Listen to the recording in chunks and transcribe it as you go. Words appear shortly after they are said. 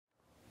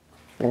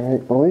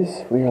Alright,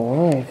 boys, we are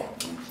live.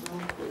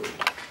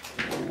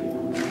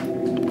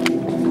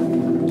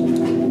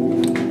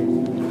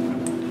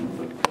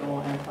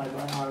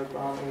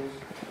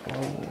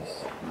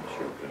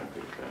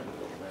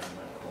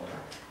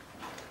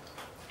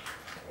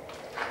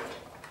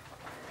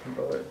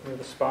 But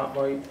with a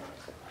spotlight,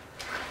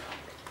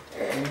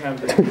 we have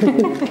this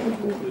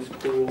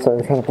cool. Sorry,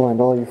 I'm trying to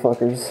blind all you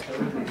fuckers.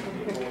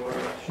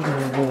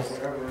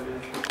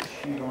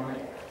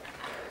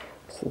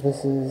 So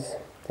this is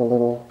the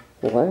little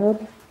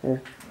lab?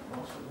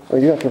 Oh,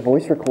 you got your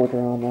voice recorder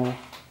on now.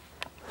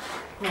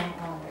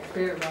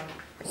 Spirit box.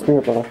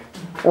 Spirit box.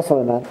 That's what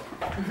I meant.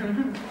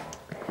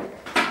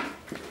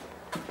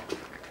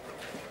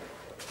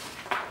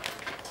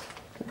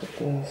 Look at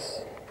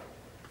this.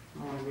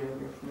 I want to get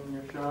your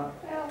finger shot.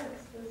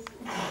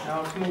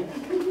 Alex,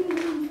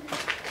 move.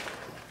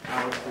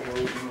 Alex is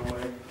leading the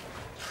way.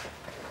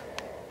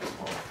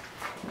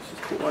 This is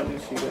cool. I didn't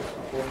see this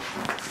before.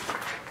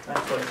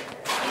 That's like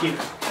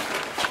kids.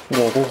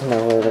 Yeah, there's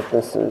no way that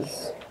this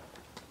is.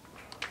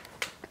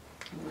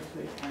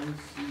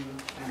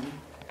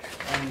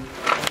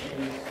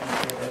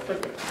 That's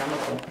like a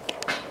chemical.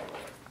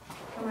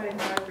 Somebody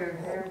knocked their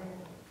hair.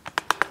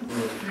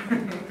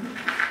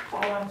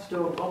 Oh, that's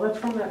dope. Oh, that's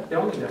from that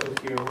dummy that was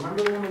here.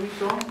 Remember the one that we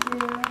saw?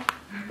 Yeah.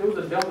 There was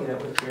a dummy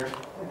that was here.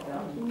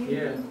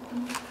 Yeah.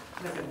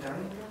 Like a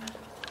dummy?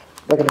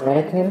 Like a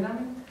mannequin?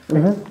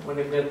 Mm-hmm. Like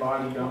a dead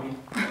body dummy.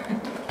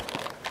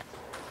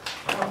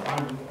 Oh,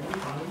 fine.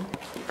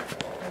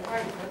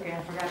 Okay,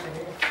 I forgot the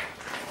hair.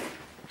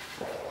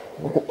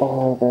 Look at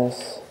all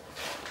this.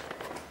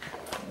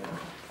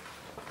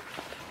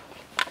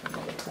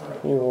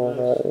 You know what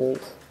that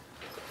is.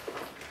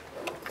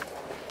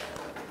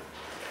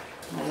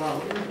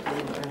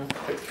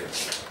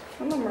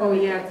 Oh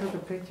yeah, I took a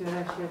picture of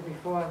that shit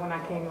before when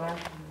I came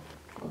last time.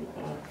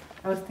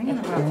 I was thinking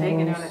about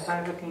taking it on the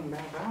time I came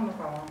back, but I don't know if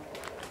I want.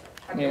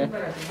 I Yeah.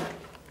 think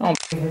I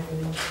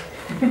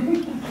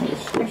do.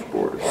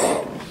 Switchboard or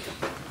something.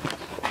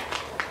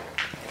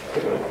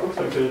 Looks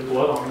like there's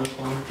blood on this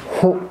one.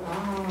 Oh.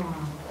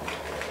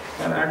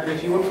 And actually,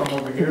 she would come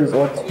over here. These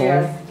are tall.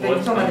 Yeah, they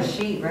talking about the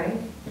sheet, right?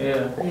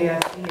 Yeah, Yeah,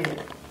 I see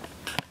it.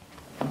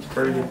 that's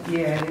crazy.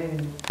 Yeah, it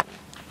is.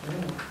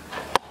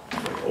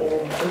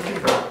 Oh,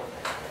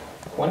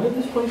 when did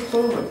this place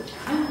close?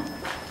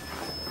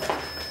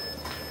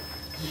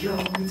 Yo,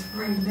 it's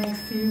right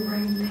next to you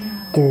right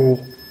now. Dude.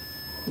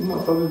 You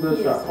motherfuckers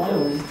better stop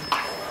playing.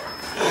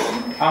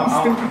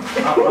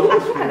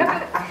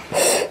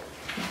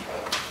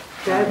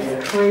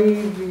 That's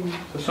crazy.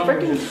 So someone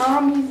Freaking just,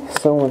 Tommy.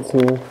 Someone's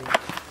here.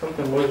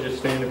 something was just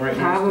standing right next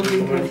to Probably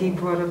somebody. because he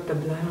brought up the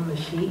blood on the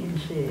sheet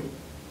and shit.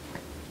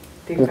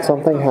 They Did probably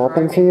something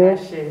happen to confirming you?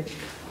 that shit.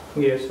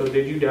 Yeah, so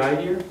did you die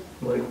here?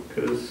 Like,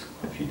 because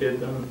if you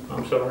did, then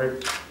I'm sorry.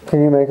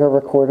 Can you make our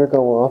recorder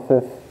go off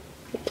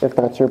if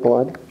that's your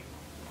blood?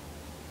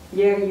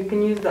 Yeah, you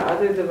can use the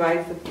other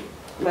device to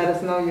let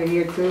us know you're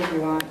here too if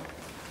you want.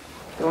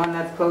 The one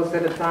that's closer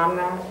to Tom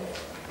now.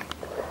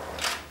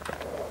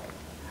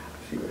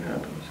 See what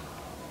happens.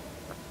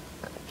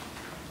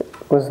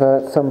 Was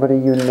that somebody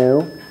you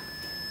knew?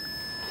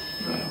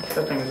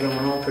 That thing's going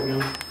off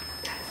again.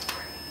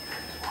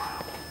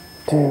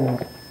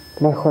 Dude,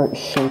 my heart's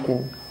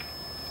shaking.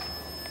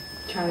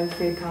 Try to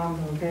stay calm,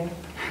 okay?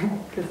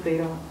 Because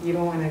you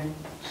don't want to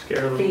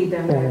Scare them. feed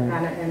them that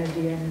kind of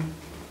energy. And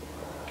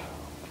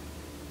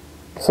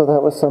So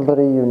that was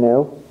somebody you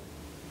knew?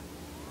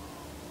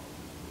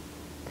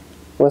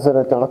 Was it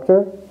a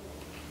doctor?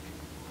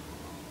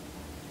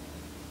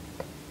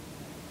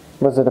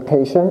 Was it a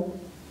patient?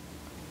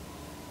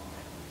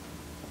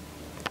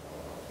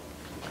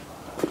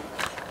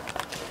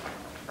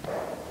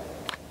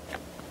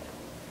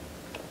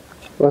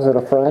 Was it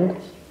a friend?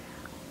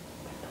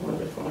 What are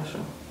they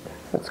flashing?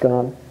 It's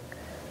gone.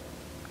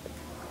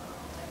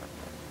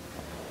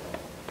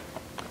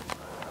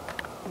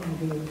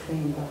 be the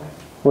same, but.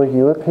 Were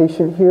you a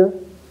patient here?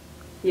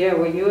 Yeah,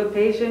 were you a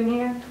patient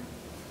here?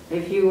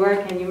 If you were,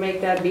 can you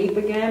make that beep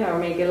again or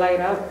make it light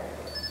up?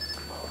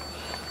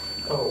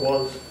 Oh, it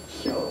was.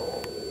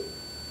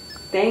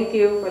 Thank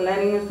you for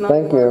letting us know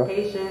Thank you were a you.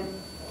 patient.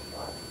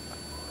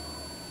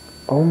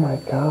 Oh my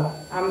God.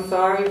 I'm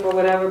sorry for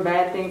whatever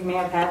bad things may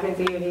have happened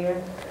to you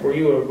here. Were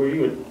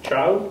you a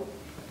child?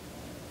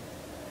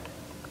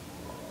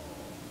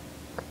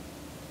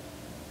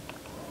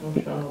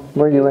 No child.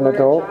 Were you an If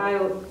adult? a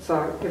child,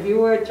 sorry. If you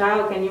were a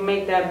child, can you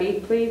make that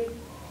beep, please?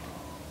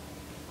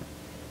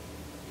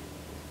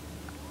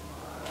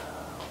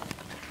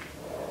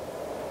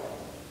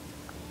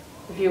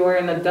 If you were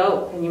an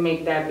adult, can you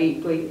make that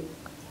beep, please?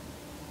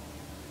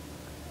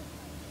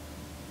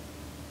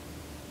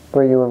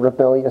 Were you a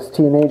rebellious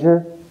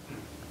teenager?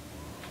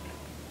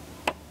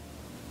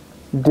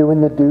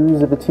 Doing the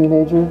dues of a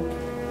teenager?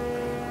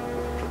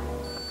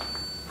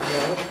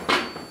 Yeah.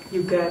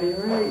 You got it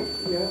right.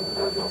 Yeah,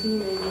 I was a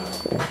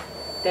teenager.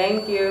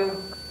 Thank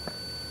you.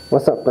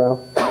 What's up,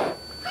 bro?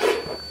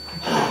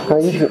 How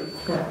you do?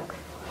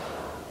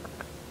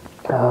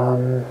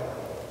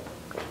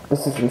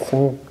 This is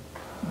insane.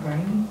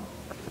 Right?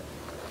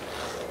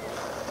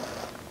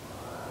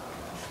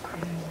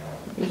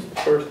 This is the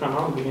first time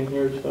I'm being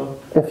here, so.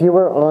 If you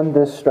were on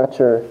this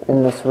stretcher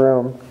in this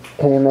room,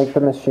 can you make the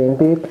machine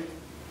beep?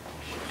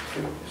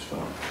 It's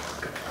fine.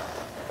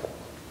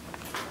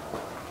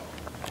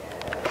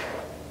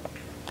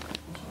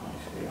 That's a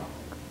nice deal.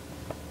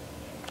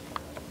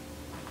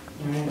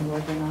 You ain't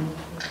working on it?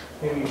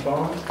 Maybe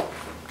Bond?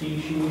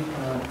 Ishi?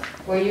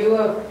 Were you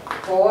a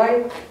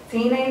boy,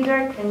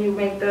 teenager? Can you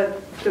make the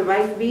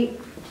device beep?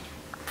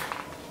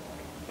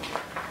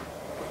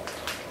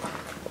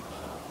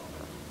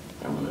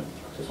 I'm gonna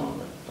put this on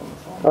the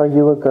phone. Are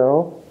you a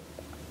girl?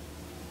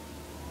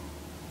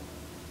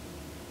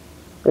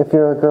 If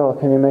you're a girl,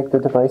 can you make the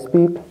device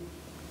beep?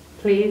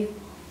 Please?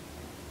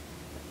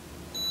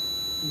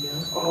 Yeah.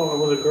 Oh, it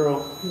was a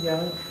girl.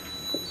 Yeah.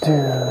 Dude.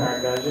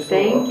 Alright guys, just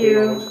Thank to update you.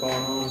 on what's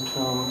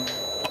going on.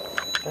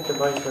 That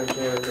device right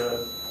there is a,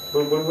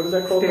 what is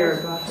that called?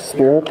 Spirit box.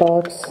 Spirit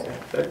box? Yeah,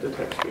 that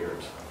detects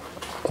spirits.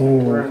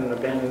 Dude. We're in an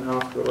abandoned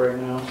hospital right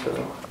now, so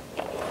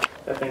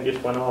that thing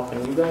just went off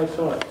and you guys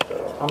saw it,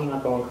 so I'm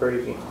not going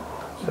crazy.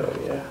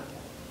 So yeah.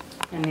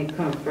 And they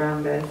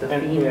confirmed that it's a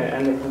And female. yeah,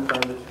 and they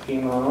confirmed it's a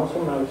female, and also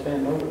when I was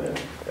standing over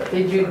there.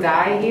 Did you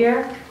die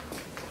here?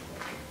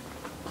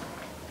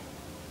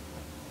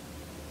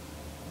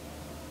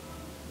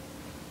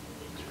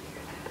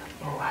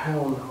 Oh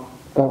hell no.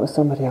 That was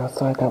somebody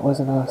outside, that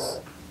wasn't us.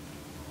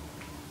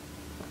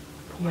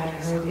 Yeah, I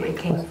heard it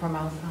came from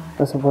outside.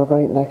 Listen, we're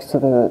right next to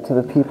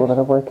the people that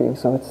are working,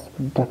 so it's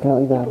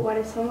definitely them. Why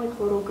does it sound like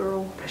a little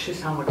girl? That should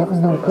sound like That was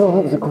not a girl,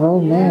 that was a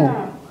grown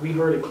man. We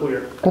heard it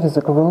clear. That is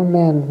a grown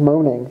man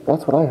moaning.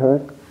 That's what I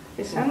heard.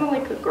 It sounded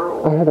like a I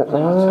girl. heard it.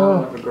 No, it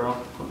sounded like a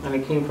girl. And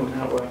it came from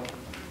that way.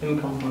 It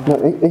didn't come from No,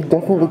 it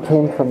definitely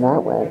came from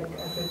that way.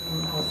 I said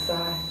from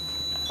outside.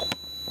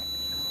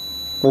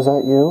 Was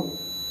that you?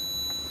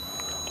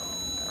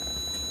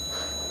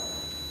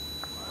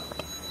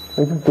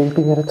 Are you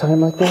vaping at a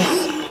time like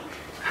this?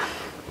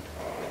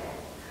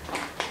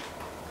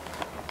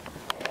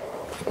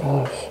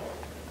 Gosh.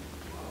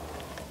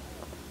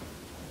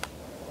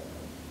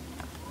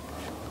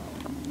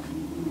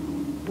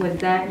 Was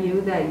that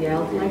you that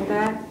yelled like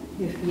that?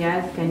 If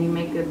yes, can you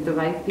make a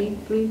device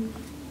beep, please?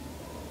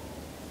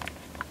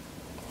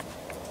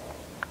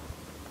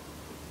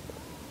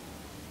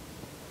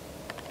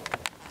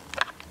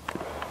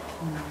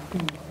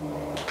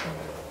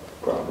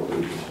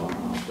 probably just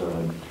someone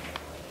outside.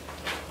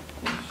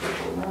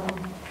 Circle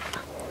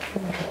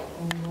around.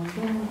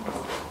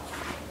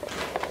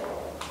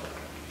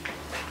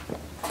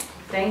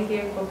 Thank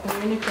you for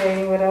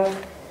communicating with us.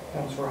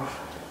 That's rough.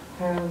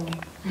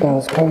 That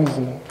was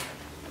crazy.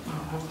 Oh,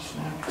 have a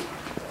snack.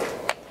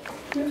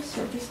 Do you have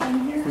service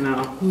down here?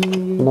 No.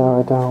 No,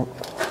 I don't.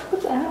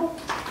 What the hell?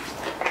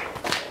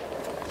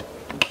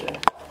 Okay.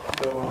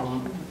 So,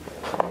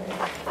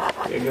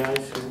 yeah,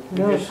 guys, we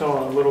just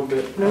saw a little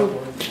bit. No.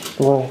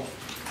 What?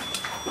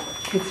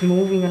 It's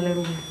moving a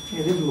little bit.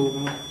 It is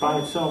moving by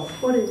itself.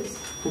 What is?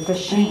 The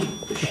sheet.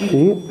 The sheet? sheet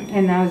is moving.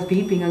 And now it's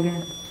beeping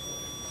again.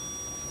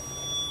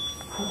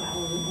 How the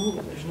hell is it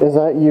moving? There's no, Is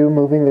that you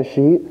moving the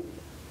sheet?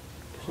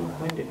 there's no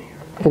wind in here.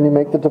 Can you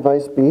make the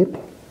device beep?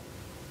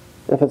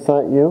 If it's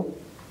not you?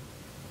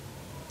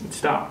 It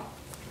stopped.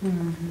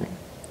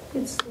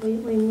 It's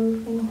slightly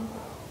moving.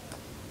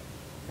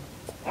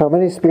 How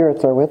many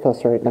spirits are with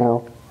us right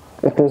now?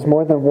 If there's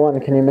more than one,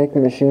 can you make the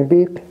machine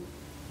beep? That's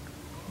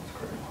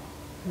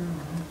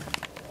crazy.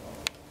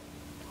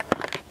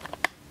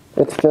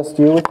 It's just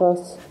you with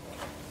us?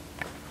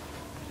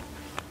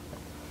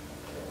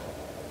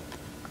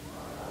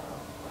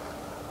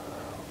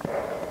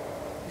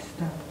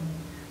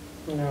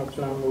 No, it's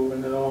not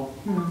moving at all.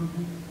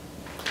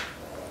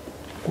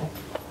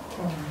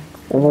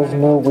 And there's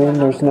no wind,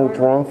 there's no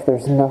draft,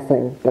 there's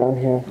nothing down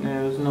here.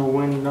 Yeah, there's no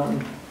wind,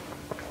 nothing.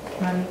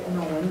 Not even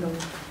a window.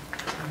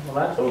 Well,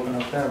 that's open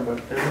up there,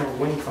 but there's no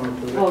wind coming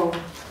through it. Oh,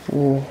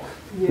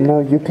 Yeah. No,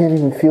 you can't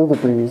even feel the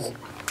breeze.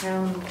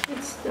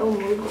 It's still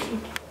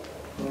moving.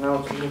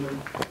 Now it's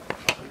moving.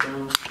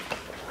 Down.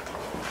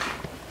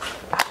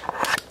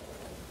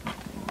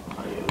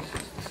 Oh, yeah,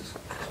 this is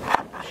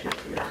shit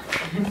here.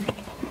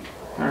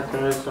 Alright,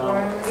 guys,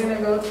 we're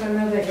gonna go to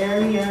another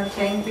area.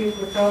 Thank you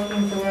for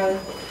talking to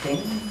us.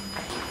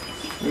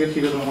 I guess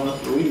he doesn't want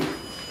us to leave.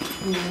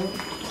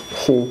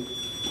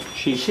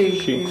 She.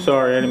 She.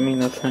 Sorry, I didn't mean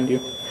to offend you.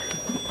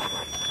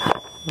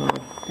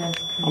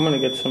 That's I'm gonna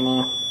get some,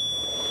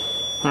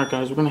 Alright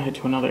guys, we're gonna head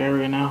to another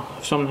area now.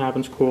 If something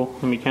happens, cool.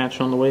 Let me catch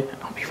you on the way.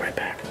 I'll be right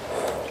back.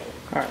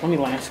 Alright, let me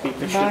landscape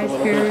this shit Bye, a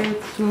little bit.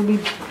 spirits. We'll be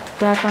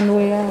back on the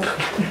way out.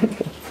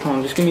 Hold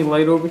on, just give me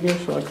light over here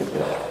so I can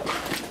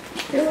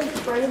You're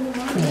like right in the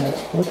line.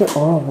 Yeah, look at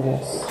all of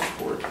this.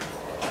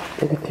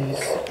 Look at these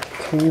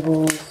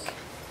tables.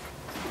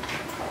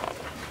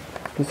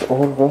 These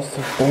old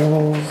rusted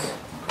barrels.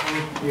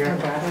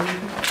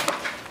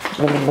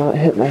 I'm gonna not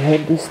hit my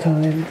head this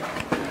time.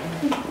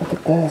 Look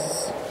at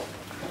this.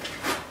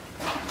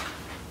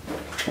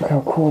 Look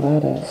how cool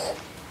that is.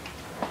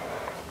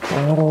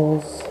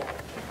 Bottles.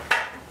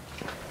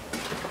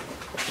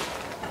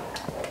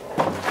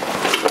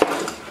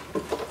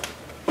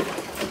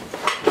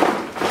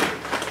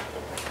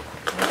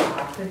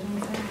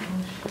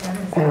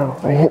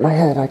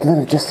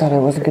 literally just said I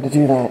wasn't gonna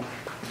do that.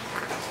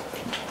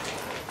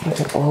 Look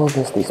at all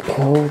this, these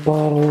pill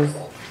bottles.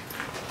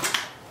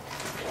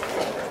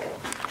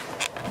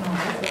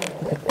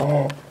 Look at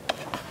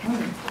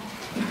that.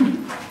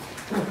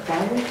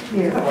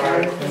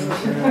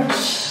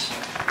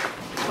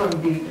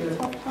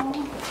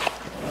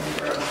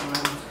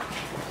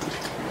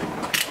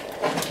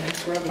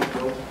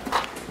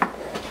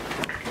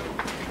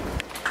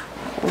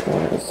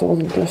 Okay, it's all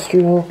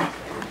industrial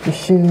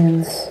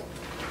machines.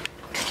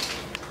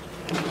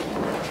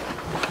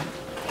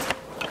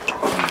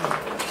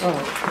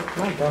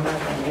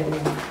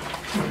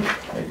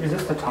 Is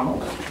this the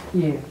tunnel?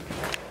 Yeah.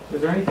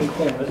 Is there anything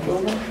cool in this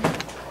building?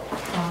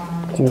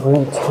 Dude, we're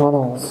in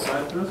tunnels.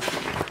 Besides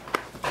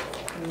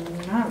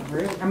this? Not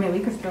really. I mean, we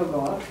could still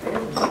go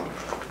upstairs.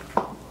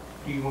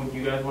 Do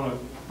you guys want to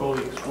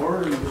fully explore,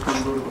 or you just want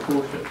to go to the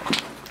cool shit?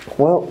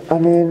 Well, I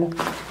mean,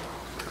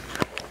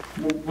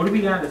 What do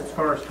we got as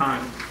far as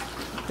time?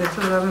 It's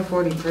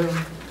 11:42.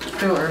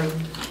 Still early.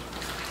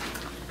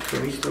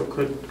 So we still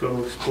could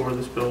go explore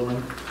this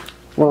building.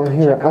 well,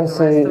 here, Check out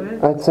the rest of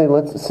it? I'd say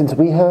let's, since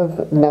we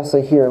have Nessa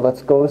here,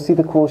 let's go see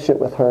the cool shit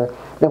with her.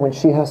 Then when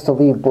she has to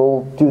leave,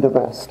 we'll do the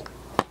rest.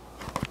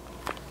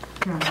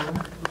 Maybe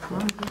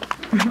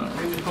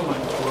put my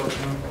clothes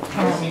on.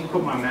 I don't need to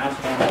put my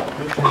mask on.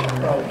 This is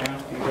probably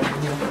nasty.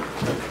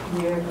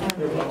 Here,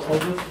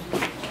 hold this.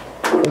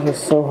 It is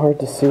so hard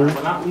to see.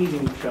 We're not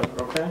leaving each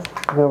other, okay?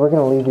 No, we're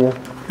gonna leave you.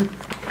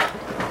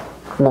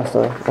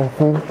 Nessa, I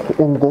think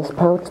in this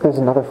pouch there's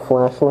another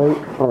flashlight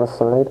on the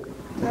side.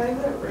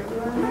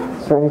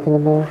 Is there anything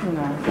in there?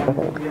 No.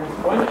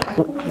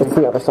 Okay. It's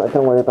the other side,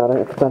 don't worry about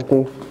it, it's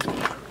empty.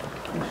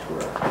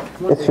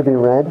 It should be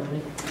red.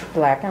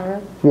 Black and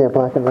red? Yeah,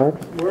 black and red.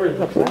 Where is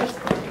it?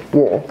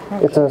 Yeah,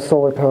 it's a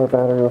solar powered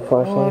battery with Oh,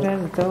 flashlight.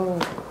 that's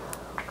dope.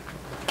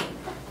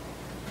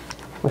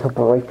 Look how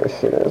bright this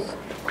shit is.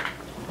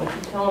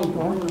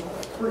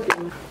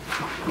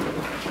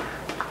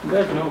 You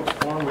guys know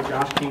exploring with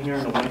Josh came here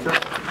in the winter?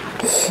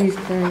 She's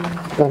crazy.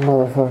 That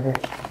motherfucker.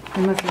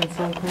 It must have been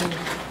so crazy.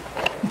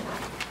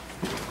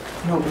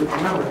 No, but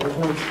remember, there's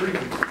no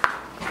trees.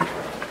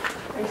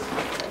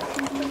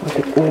 Look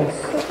at this.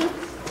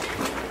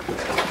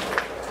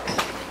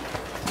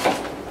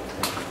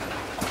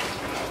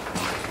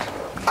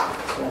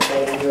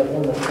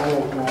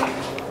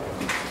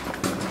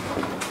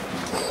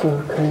 So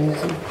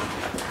crazy.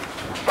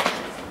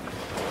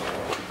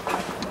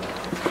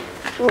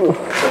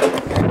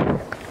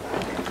 Ooh.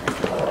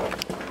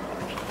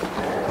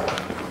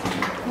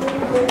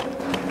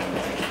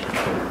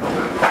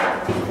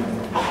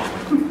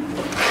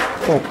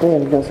 God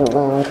damn, you guys are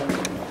loud.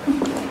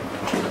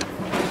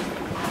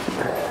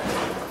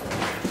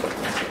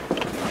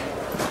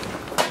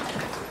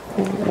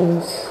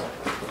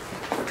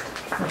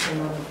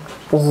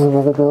 This is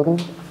another building?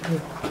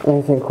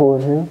 Anything cool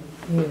in here?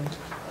 Yeah.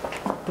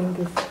 I think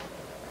it's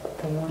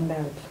the one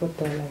that's with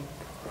the,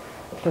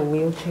 like, the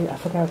wheelchair. I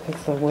forgot if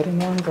it's the wooden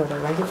ones or the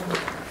regular.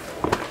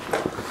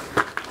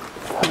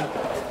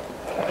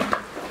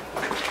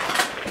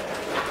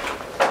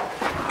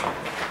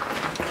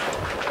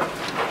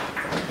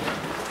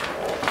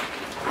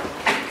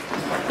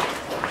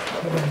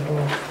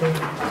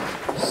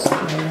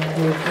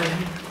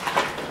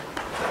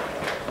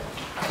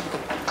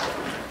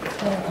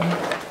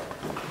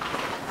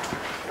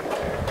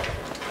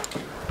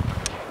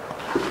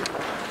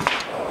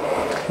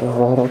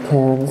 Rattle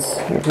cans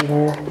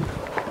everywhere.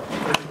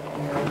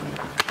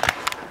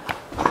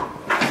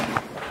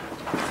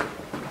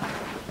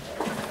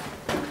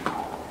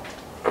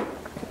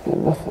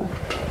 Nothing.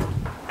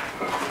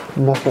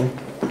 Nothing.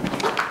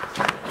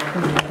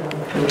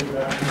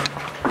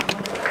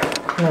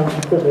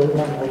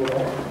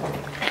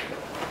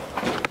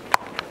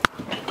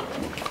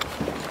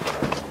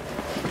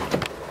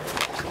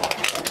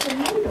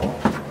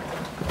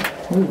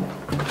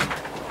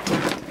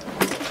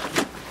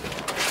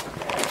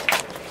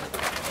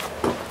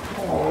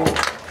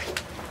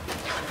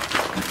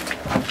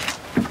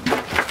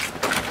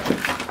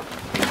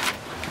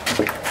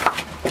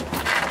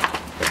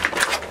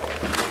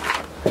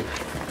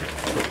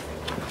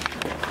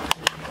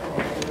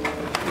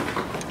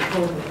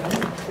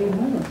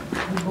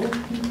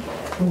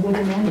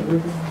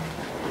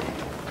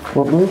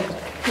 What moved?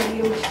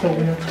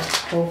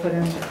 Both of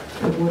them,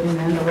 the wooden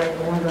and the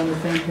regular ones on the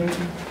same page.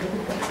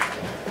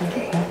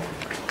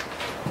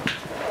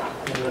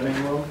 The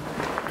living room.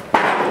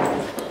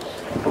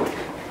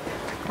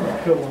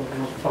 Kill one of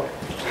those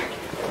puppies.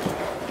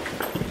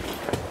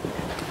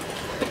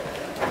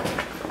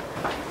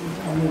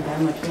 I need that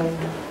much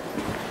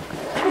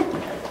light.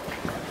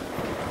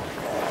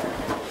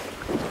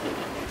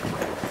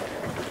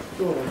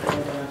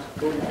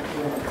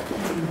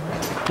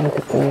 Look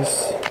at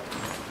this.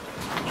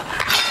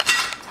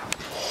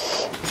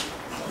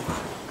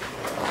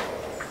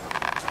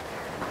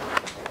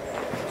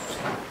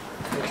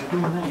 You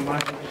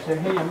might have to say,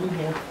 hey, I'm in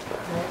here.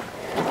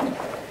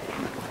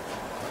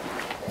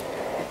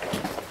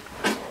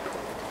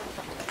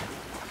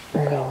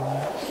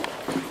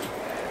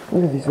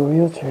 Look at these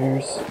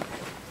wheelchairs.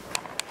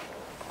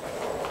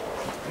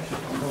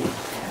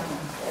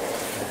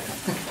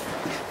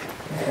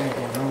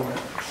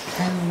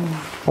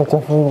 I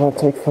definitely want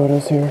to take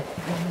photos here.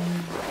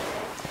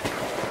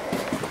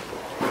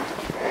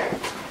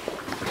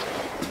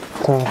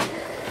 Tom,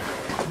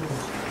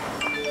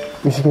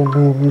 you should get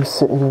me and you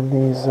sitting in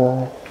these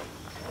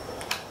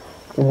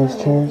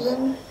chairs.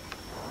 Look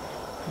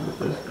at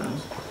this,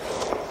 guys.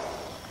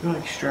 You're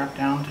like strapped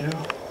down too.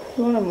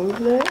 You want to move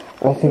that?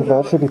 I think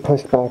that should be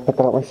pushed back, but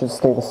that one should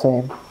stay the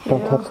same.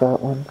 Don't touch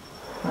that one.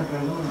 Okay,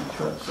 I'm gonna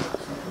try to set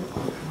this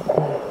up.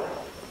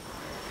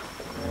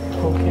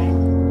 Okay.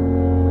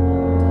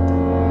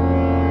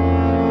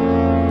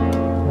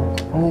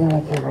 I think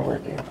my camera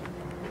working.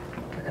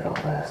 Look at all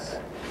this.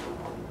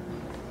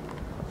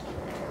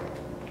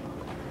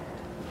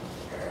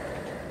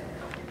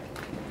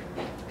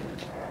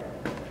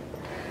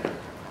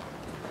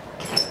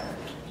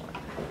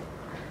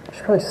 I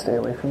should probably stay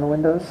away from the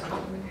windows.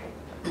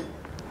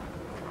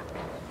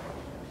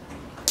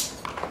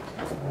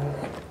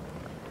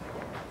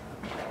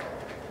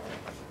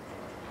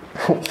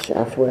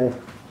 Shaft way.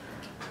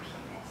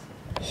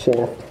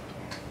 Shaft.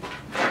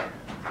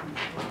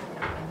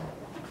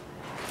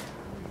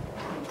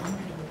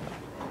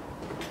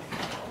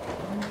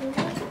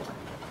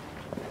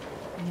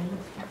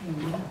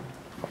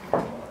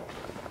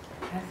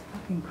 That's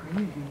fucking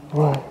crazy.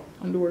 What?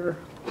 Underwear.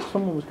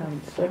 Someone was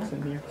having sex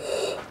in here.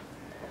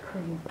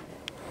 Crazy.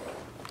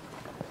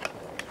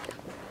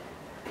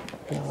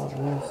 Look at all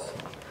this.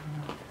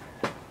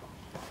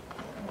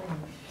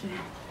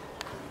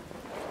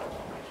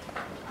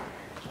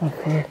 Oh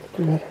fuck,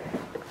 dude.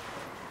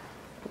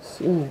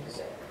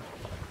 Ceilings.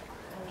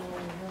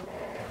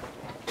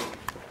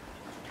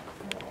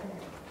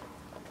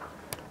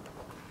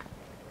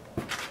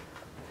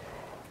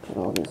 Look at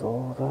all these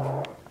old,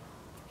 oh,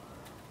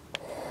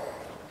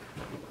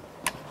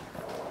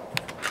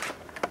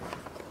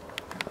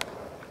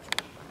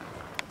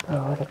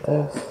 look at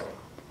this.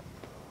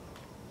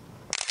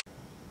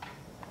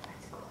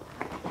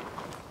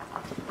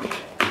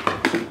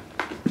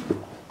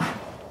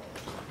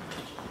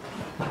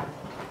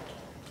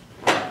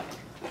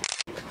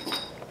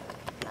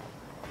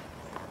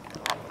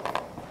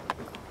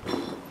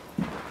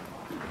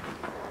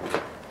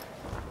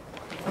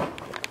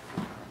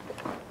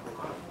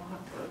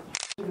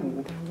 The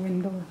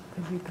window,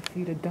 because you can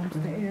see the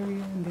dumpster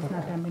area, and there's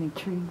not that many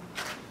trees.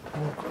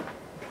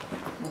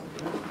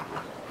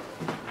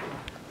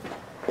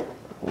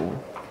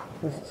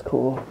 This is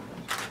cool.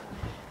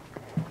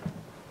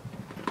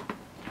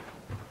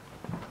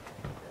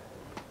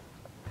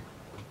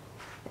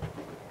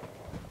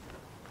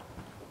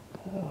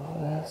 Oh,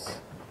 this.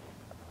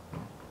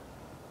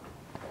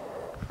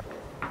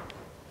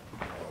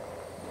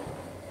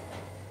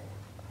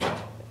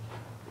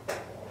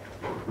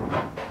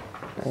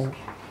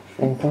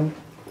 Anything?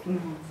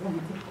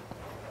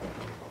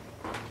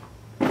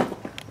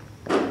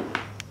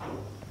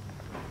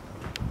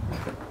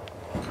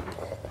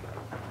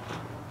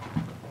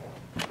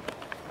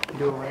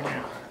 Do it right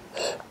now.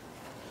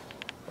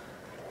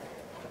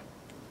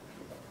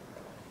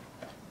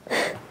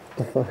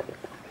 The fuck?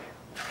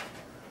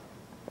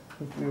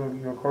 You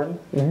recording?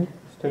 Mm-hmm.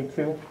 It's take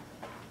 2. You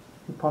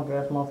punk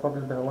ass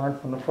motherfuckers better learn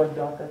from the foot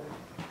doctor.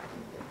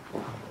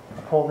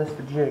 Call this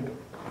the jig.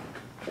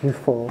 You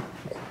fool.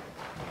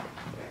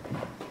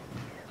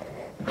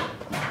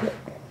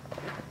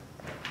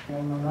 You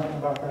don't know nothing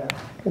about that.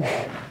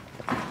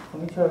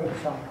 Let me tell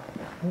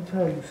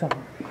you something.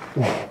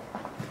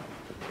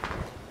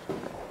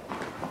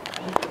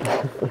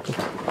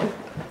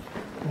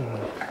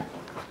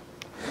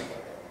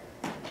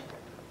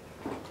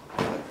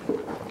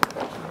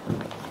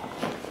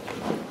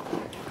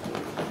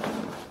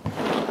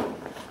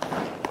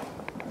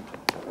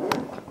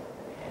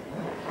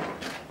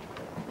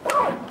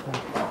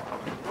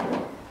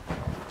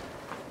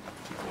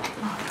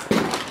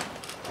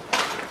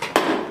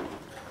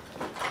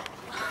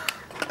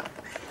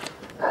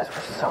 Guys,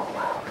 we're so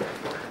loud.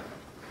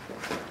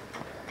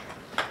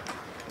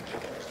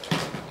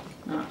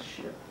 Ah,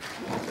 shit.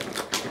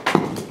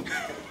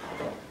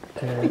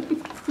 Dude.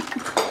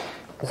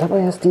 Is that my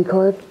SD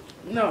card?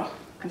 No,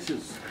 this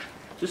is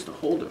just a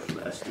holder for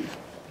the SD.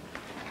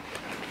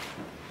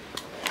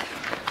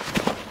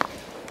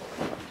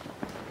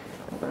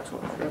 That's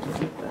what I forgot to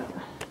take that.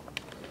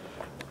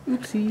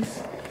 Oopsies.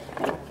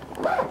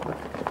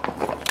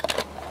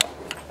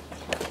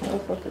 How the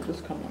fuck did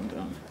this come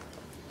undone?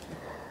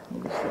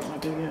 Let me set my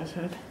big ass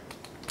head.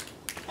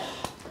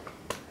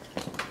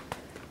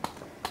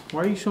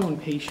 Why are you so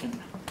impatient?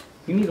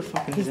 You need a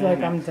fucking He's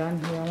like, I'm done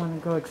here. I want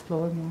to go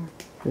explore more.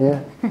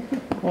 Yeah.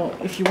 Well,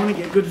 if you want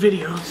to get good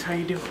video, that's how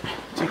you do it.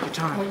 Take your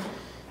time.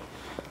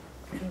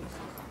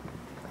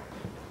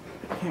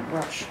 Can't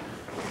rush.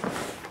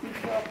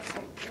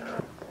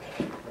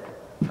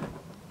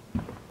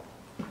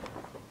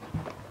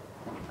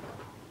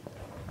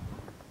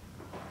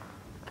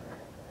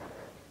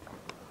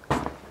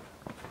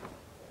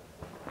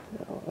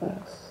 All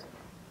this.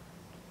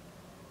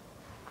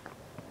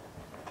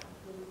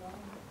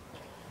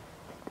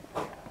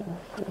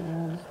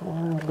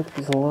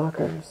 these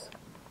lockers.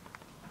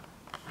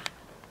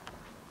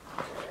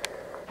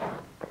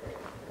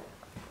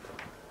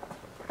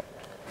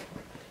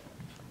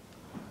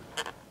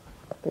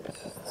 I think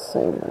it's just the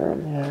same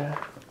room,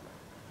 yeah.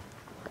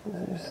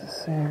 It's just the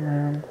same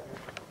room.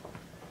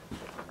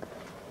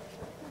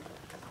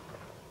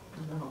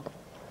 No.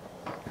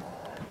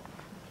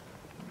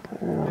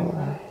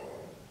 Oh,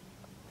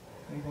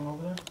 Anything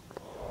over there?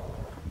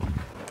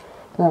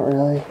 not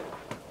really.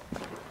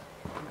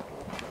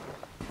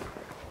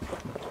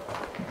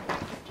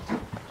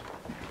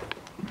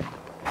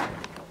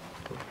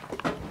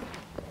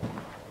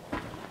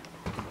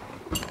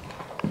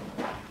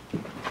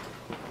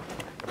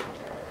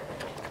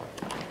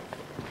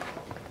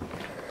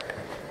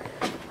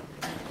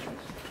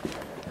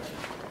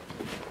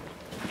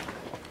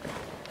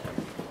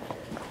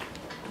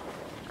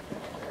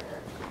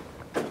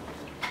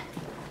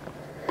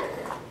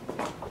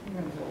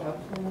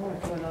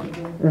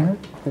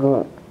 Go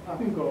up. I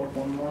can go up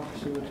one more to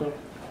see what's up.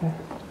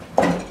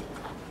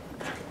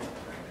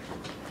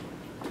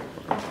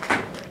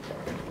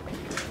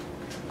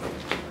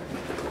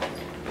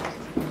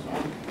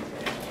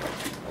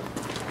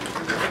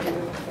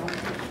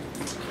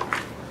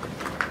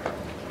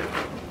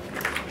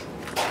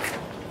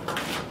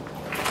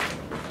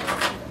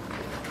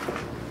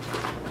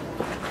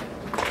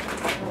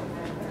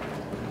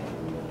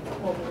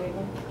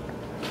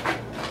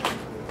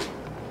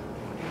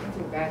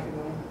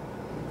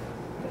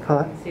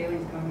 Huh? The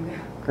ceiling's coming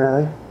down.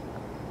 Really?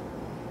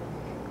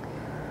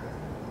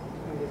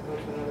 Can we just go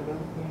to another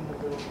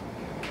building?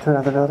 To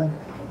another building?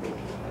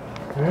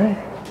 Alright.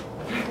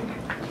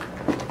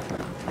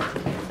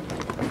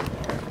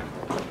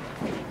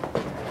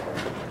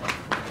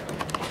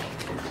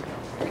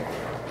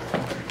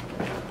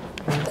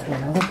 On to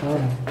another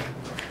building.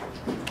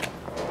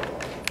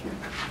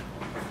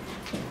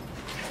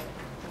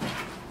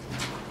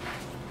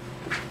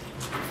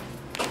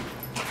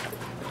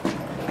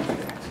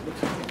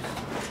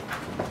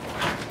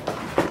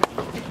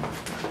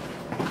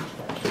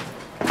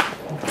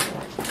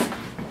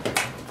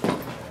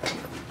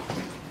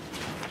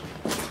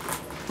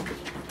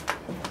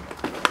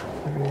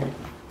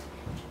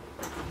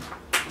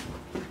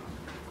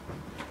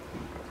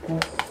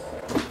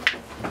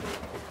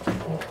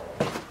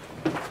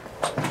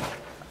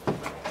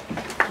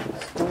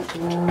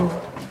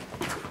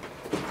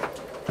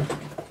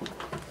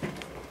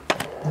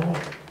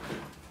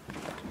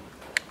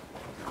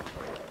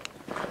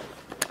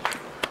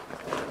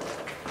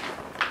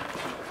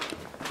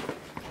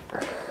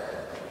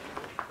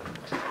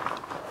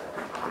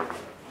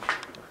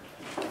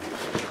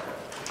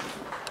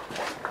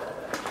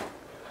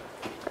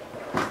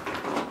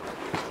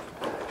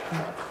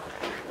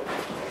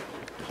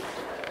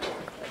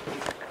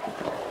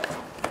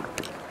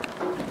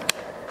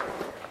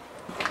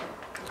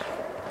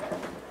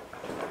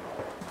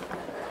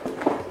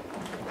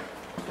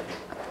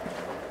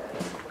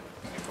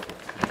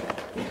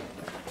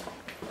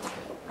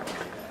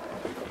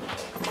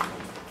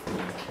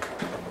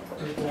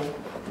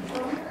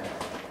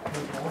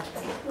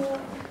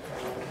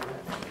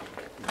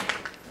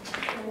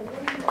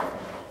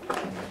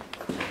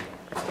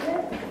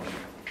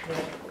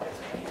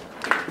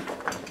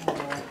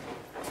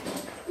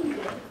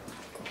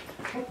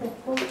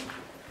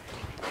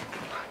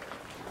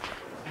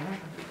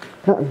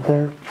 No,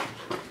 they're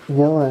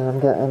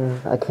yelling.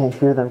 I can't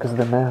hear them because of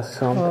the mask,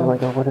 so I'm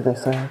like, oh, what did they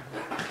say?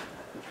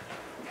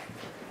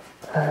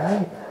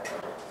 Alright.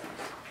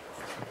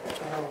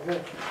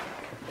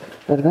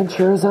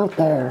 Adventure is out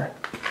there.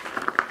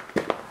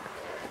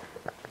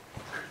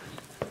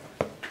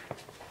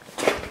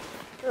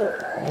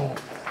 Alright.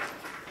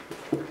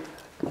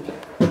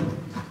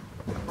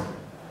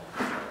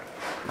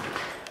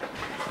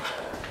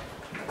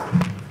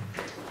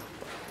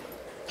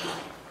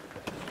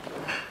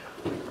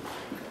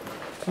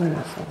 What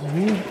else is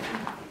here?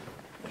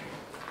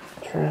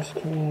 Trash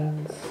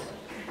cans.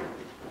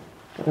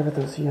 Whatever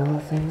those yellow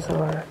things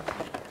are.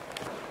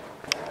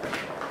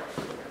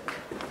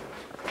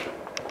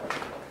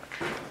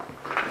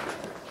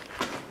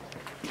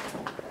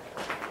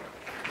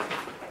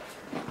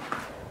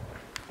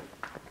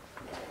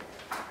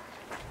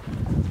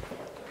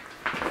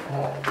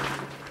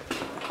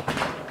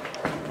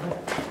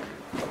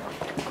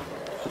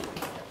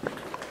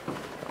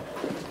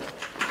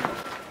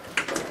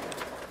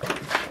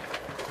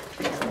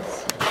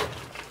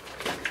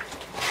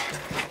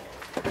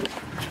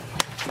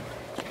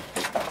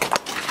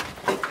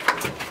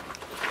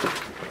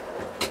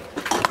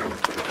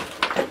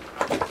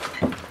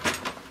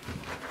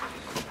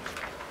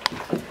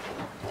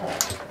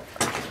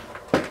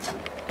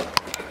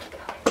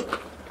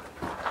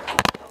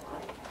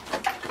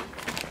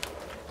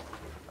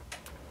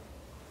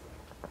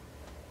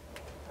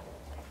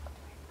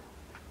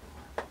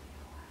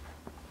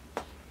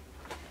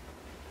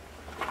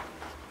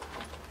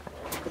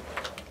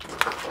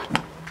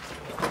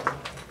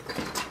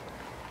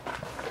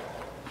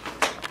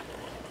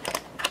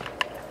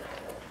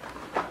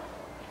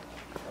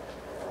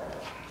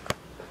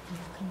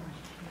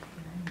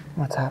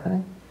 What's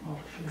happening? Oh,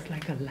 it's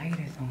like a light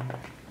is on. Guys,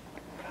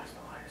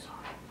 the light is on.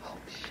 Oh,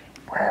 shit.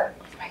 Where?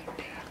 It's right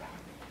there.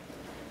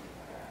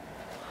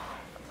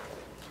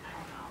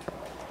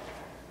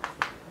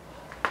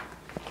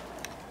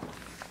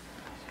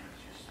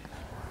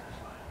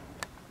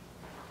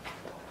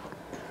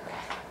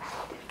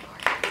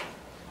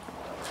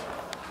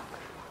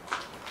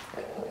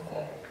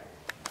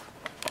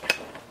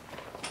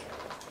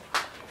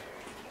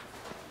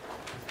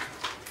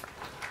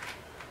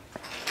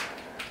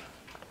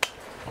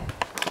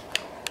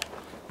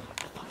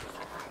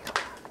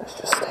 Let's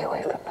just stay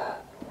away from that.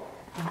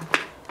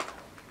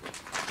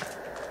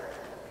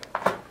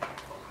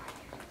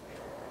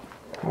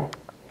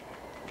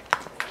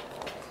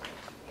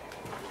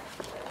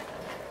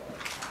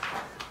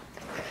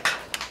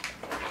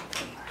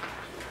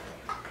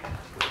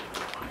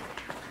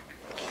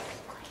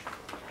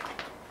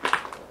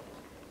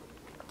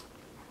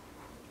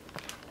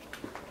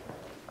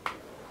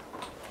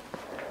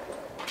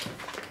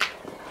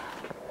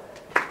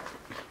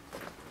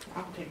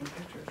 I'm taking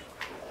pictures.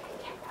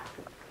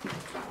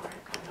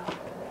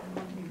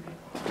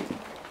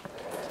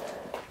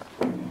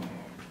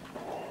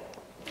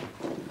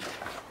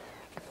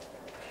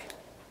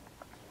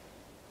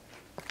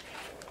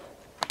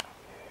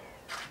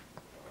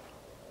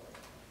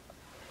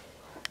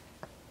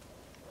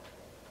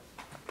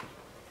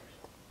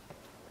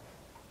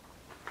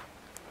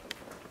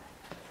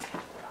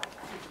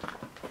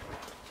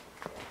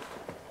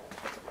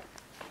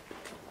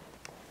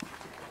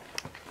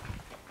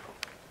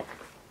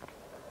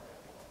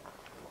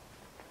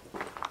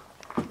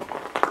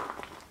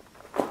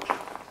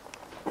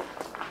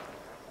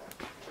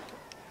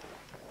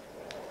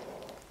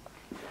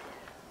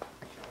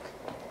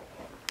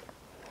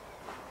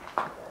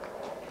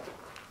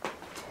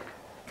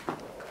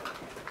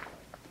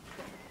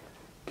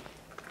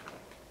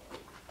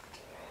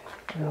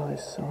 Look at all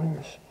these sewing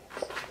machines.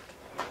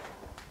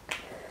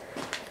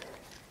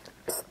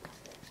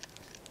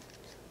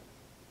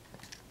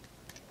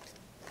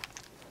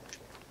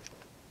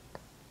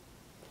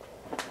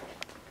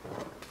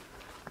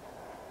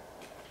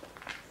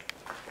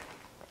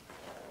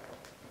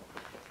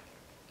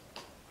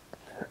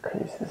 How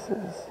crazy this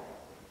is.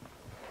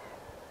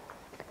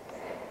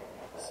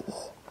 This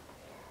is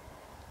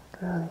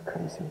really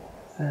crazy.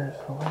 There's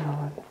a light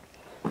on.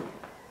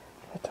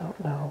 I don't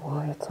know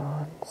why it's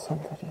on.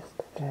 Somebody is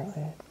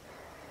definitely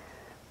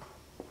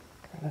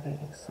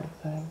renovating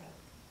something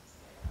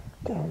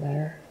down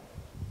there.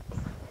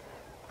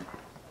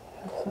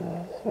 This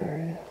is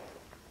very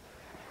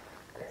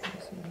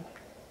crazy.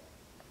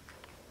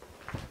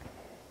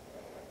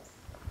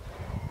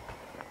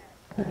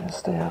 We're gonna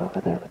stay out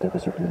over there, but there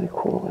was a really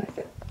cool,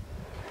 like,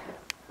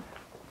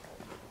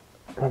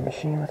 a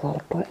machine with a lot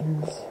of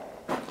buttons.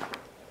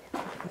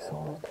 These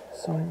old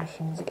sewing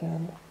machines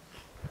again.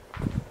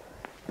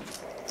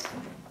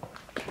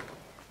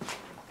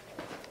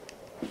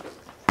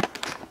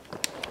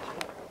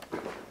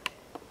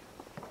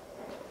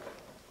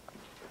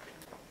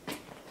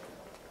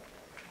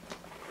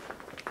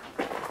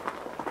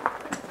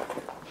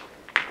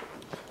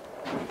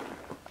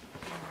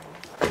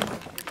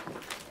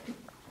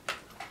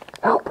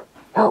 Help!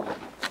 Help!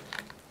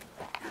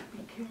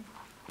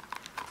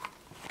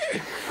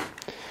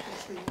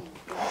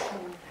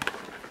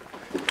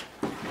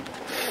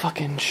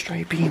 Fucking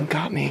stray beam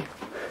got me.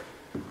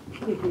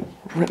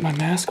 Ripped my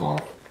mask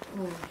off.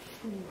 Oh,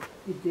 shit.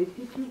 It did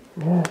hit you?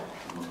 Yeah.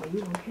 Oh, are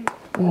you okay?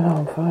 Yeah, no,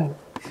 I'm fine.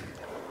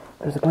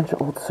 There's a bunch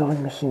of old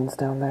sewing machines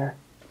down there.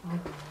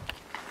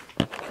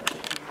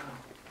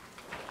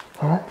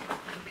 Huh?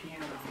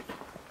 Piano.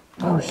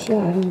 Oh shit,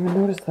 I didn't even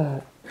notice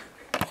that.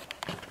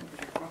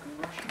 They're fucking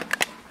Russian.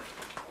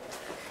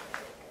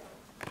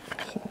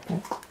 Shit.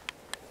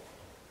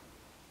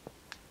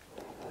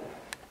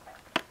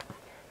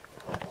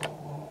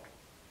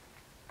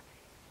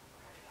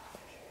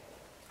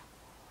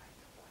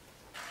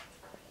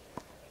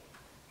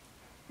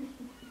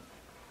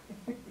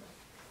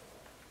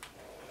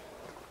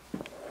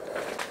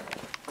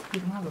 You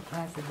don't have a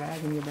plastic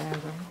bag in your bag,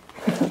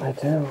 right? I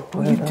do.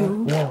 What you are those?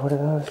 do? Yeah, what are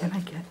those? Can I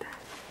get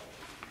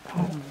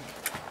that?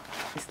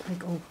 It's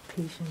like old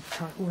patient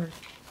chart work.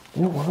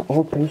 You want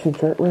old patient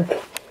chart work?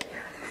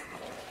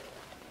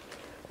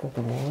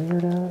 Fucking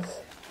weirdos.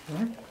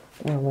 What?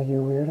 Yeah, I'm like,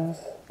 you weirdos.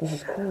 This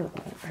is cool.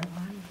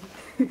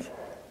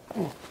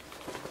 Oh.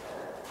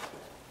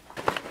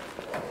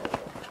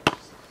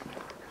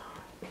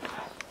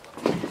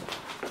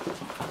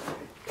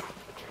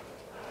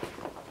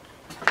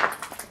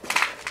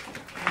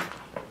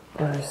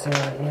 What do you see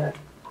right here?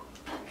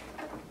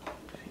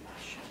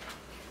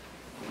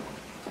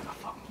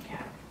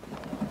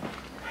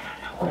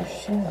 Oh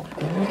shit,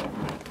 dude.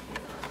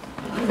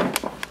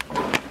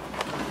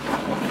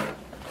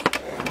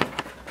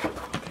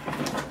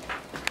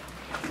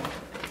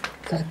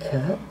 Is that a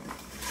cat?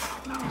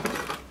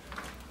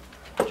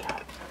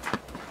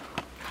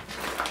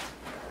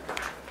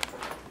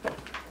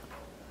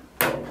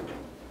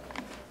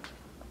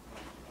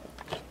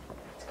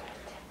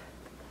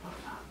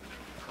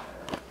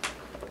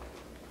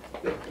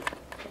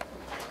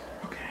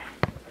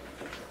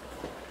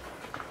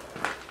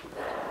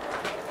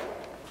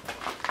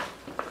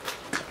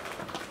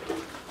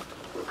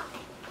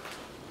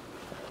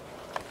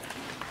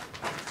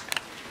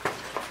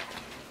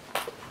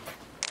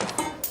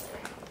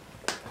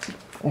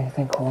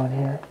 anything cool in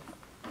here.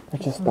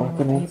 It's just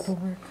documents.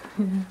 Paperwork.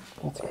 Yeah.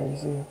 That's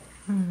crazy.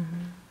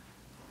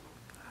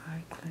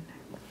 Eye clinic.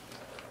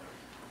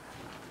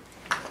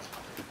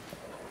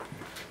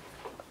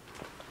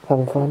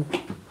 Having fun?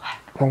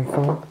 Having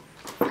fun?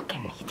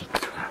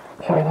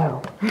 Check it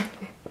out.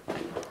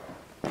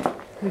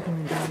 We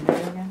can go down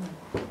there again.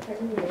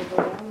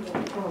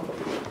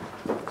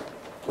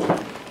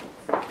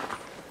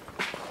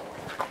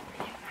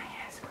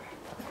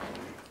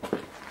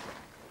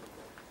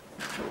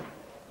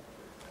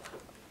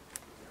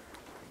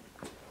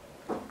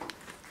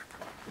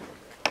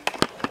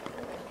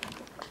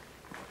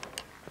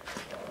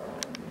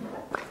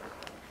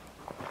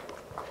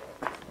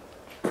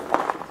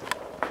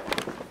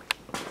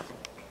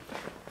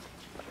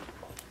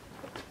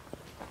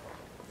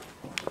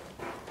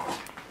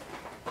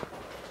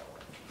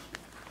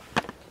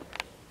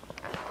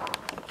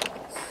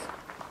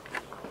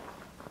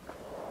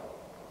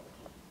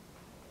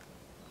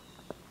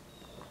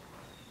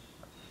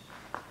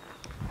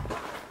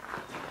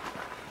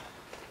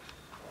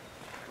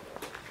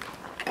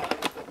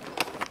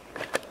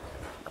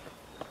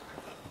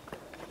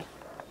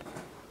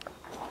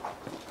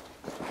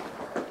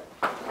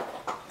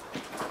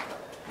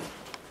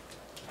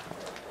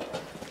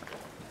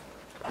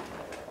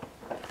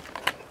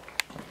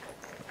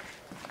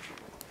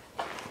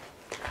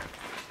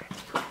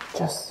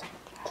 Just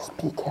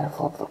be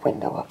careful of the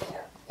window up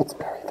here. It's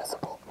very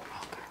visible.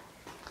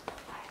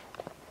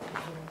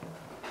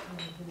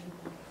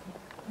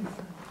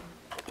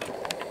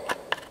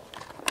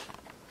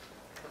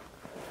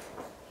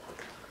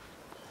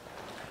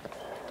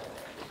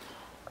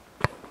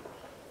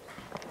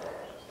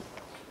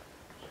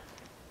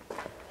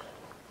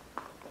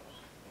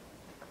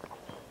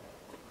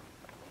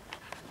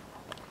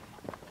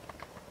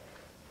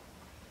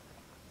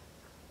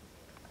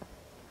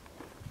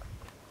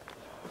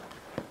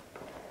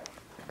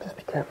 Just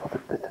be careful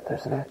that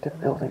there's an active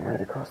building right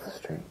across the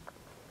street.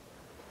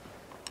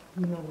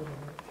 You know what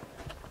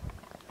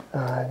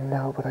it is.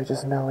 No, but I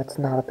just know it's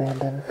not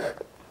abandoned.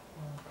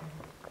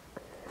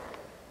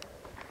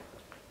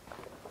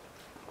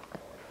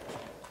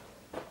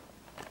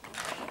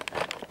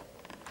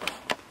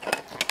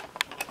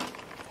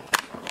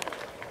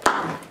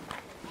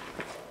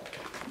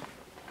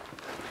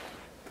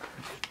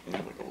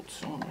 Old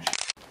sewing machine.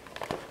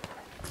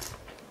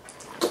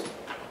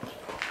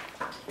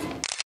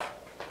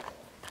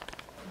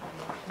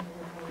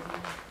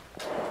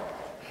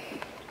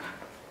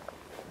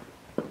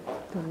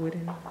 The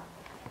wooden.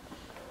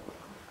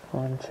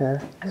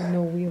 Armchair. With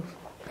no wheels.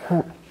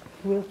 Huh.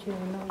 Wheelchair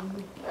with no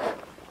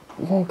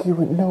wheels. Yankee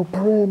with no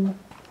brim.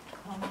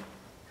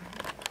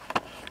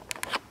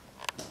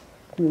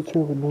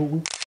 Wheelchair with no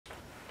wheel.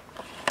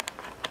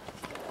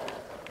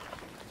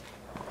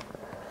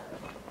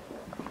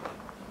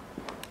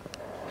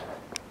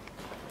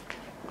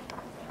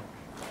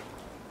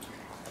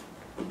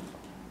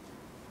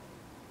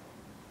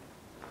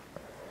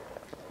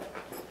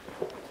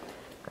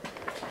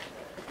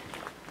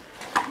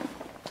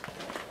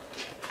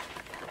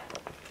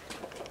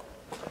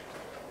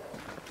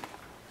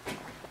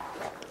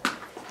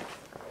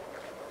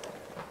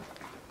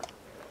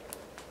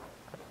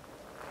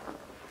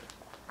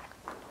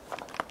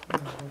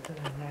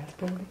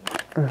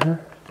 Mm-hmm.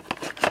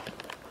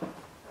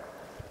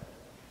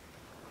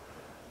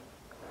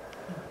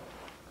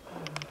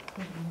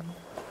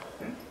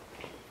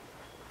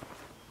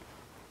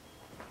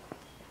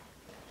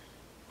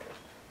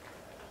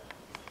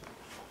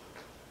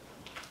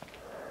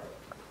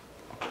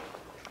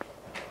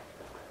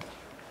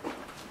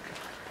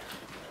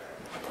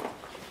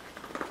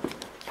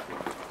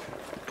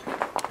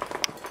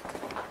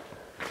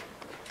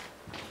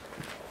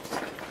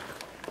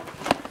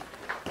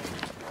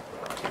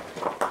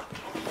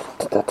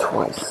 Did that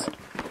twice.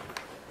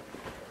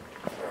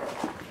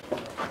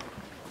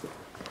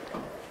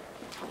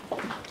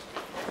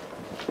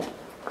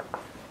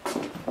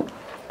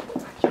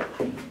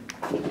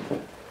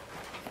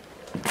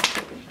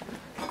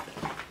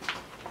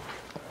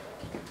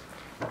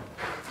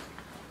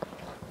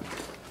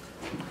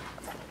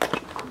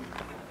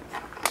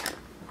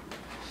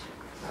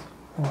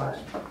 What?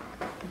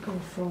 It goes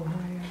so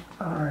high.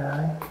 Oh,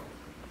 really?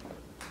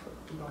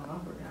 Going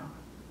up or down?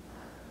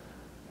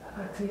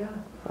 Back to you.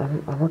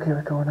 I'm okay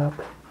with going up.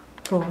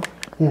 Go up.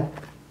 Yeah.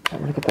 I'm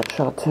gonna get that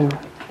shot too.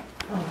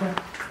 Okay.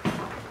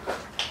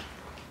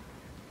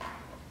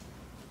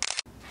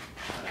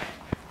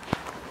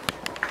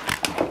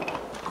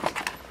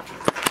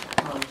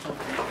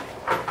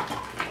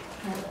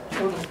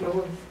 All the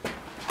floors.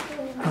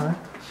 Huh?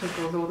 Shit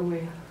goes all the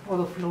way. All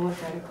the floors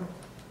that it goes.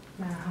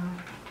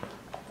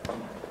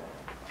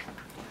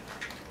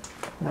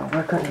 No,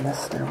 we're good in this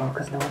stairwell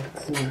because no one can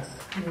see us.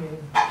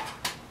 Yeah.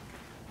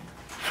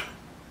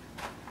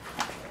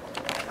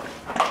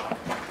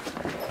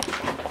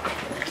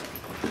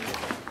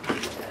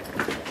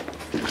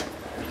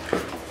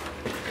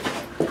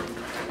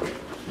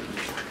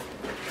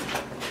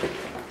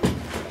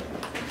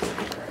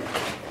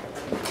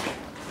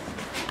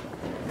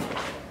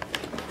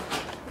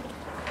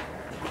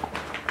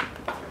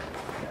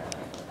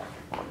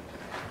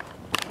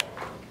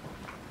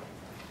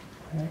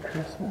 Merry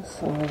Christmas.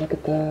 Oh, look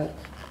at that.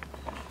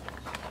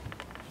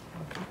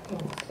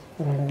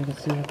 I don't know if you can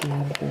see it at the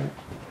end, but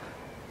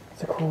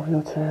it's a cool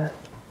wheelchair.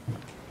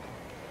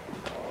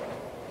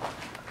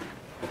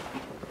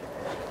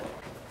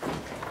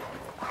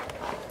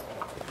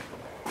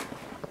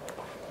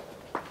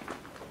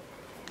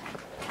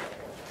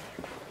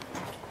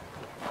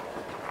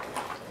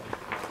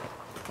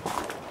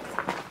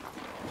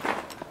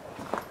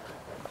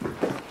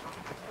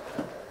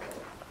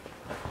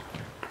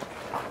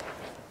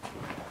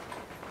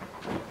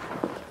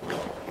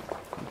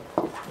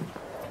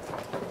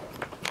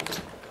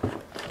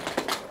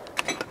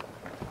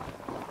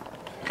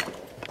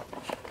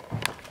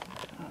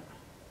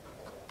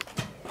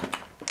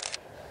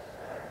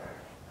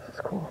 That's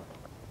cool.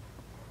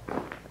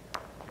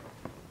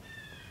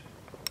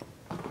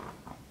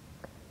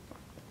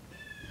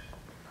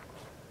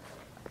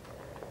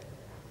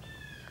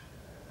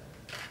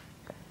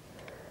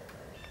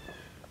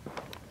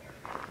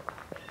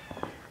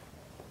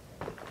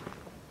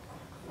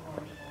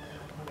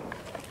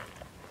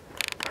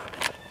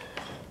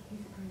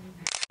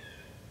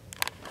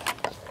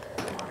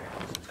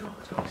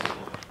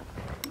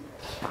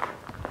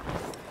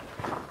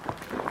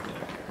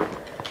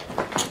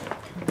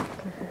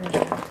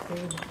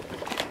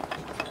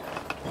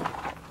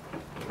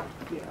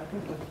 Yeah, I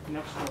think the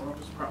next floor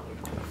is probably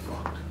gonna be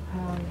fucked.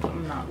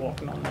 I'm not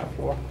walking on that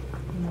floor.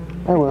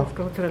 I will. Let's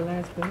go to the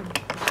last bed. I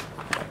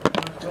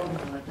don't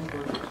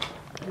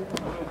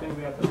think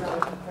we have to. Go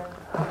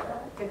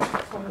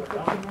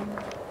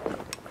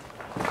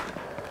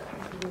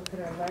to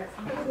the last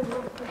bed.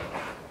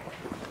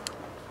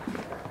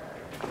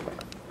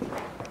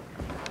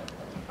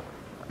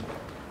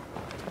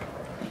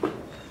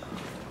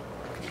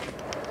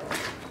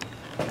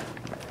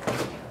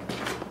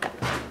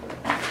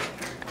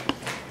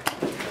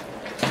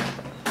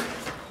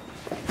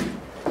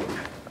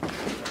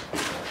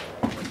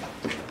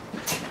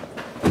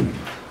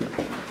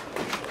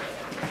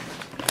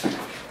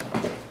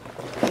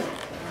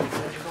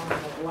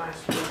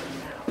 Last building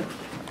now.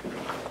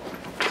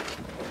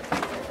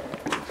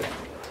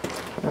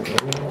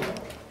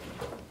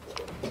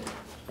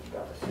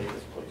 Gotta say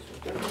this place was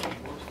dirty.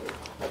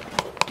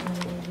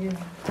 Yeah.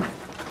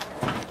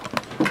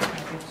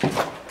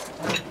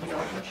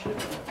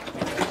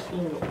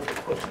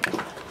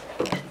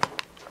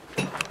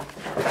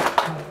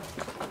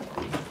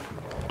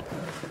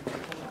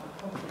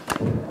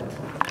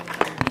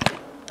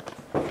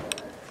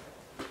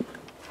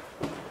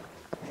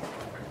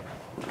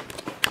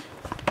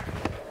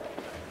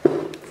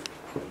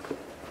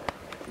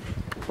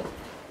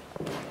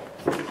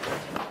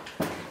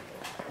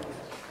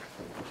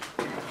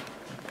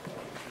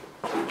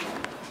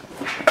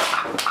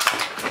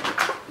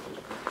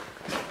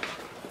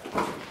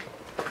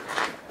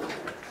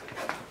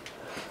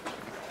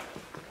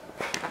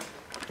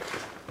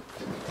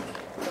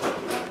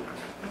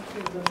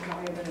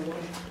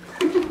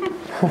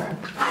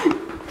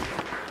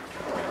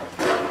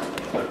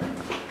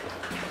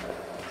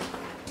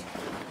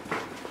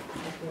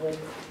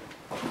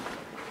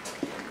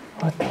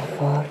 What the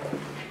fuck?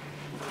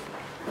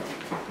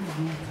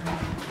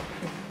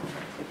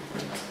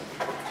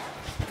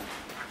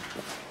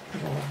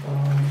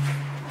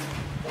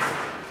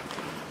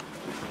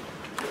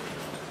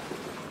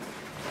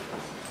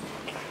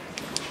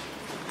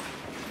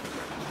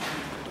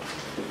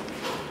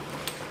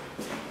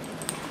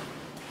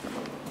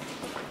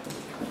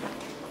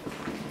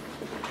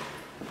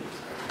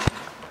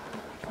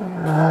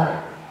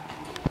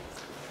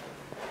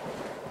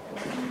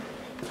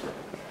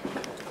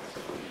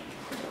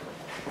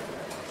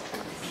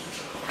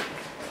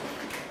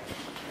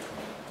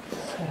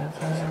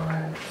 Santa's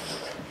words.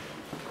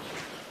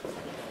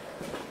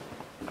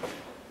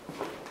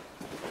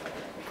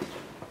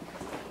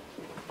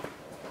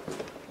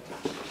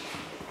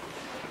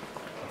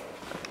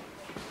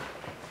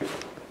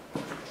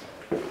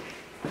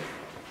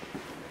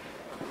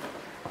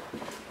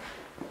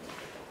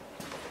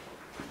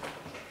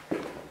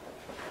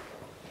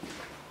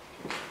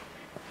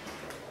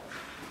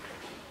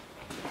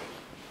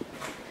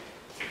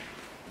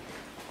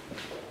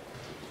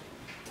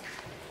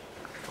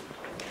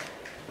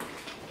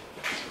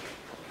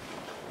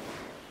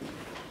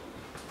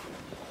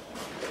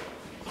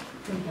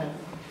 We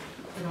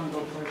don't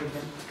go further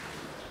down.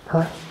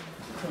 Huh?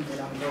 We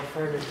don't go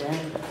further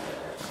down.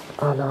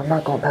 Oh no, I'm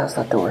not going past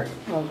that door.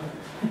 Oh.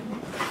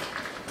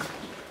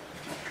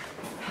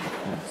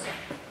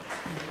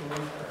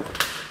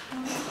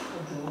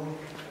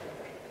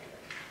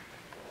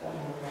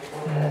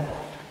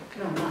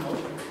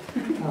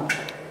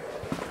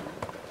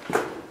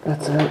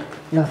 That's it.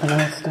 Nothing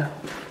else to.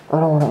 I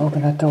don't want to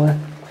open that door.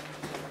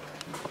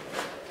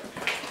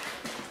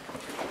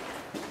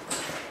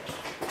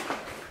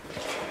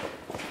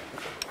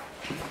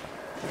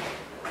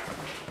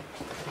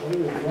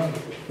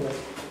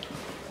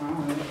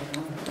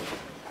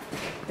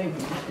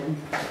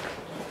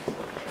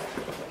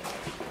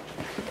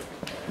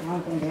 I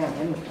don't think they have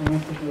any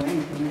plans to do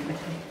anything.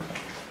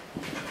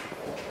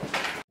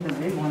 The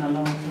big one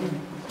alone too.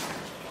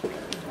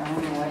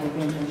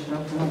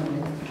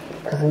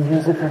 They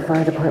use it for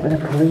fire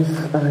department and police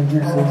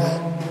uses.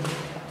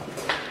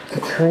 It's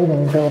a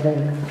training building.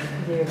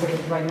 Yeah, but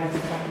it's right next to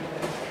them.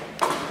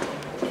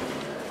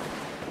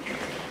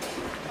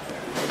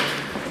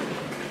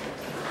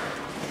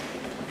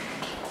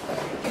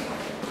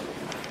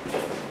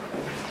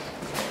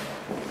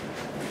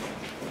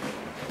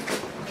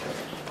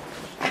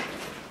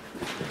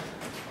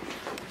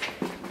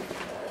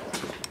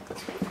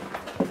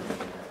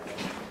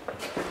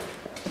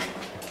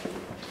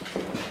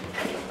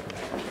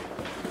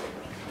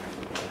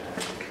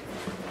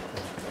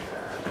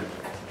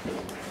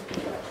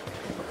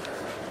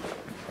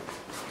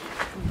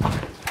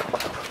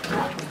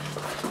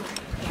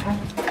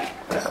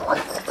 There's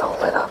lights, it's all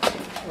lit up.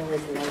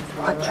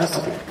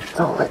 Electricity, it's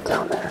all lit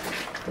down there.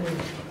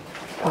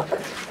 Look,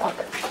 look.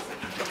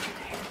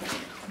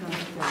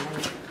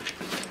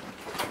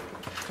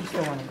 You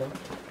still want to go?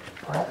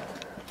 What?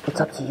 It's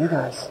up to you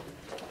guys.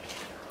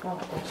 I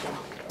don't think so.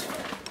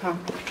 Huh?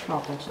 I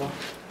don't think so.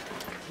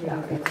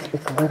 Yeah,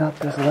 it's lit up,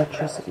 there's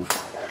electricity down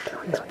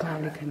there. It's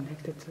probably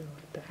connected to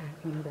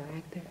one of the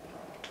actors.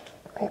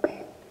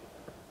 Maybe.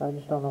 I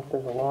just don't know if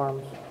there's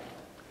alarms.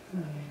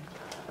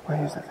 Well,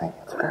 here's the thing,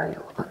 it's very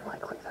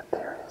unlikely that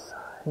there is.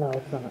 No,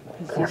 it's not.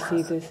 You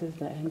see, this is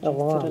the entrance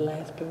Alarm. to the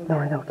last building. No,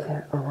 I know,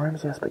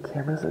 alarms, yes, but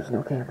cameras, there's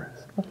no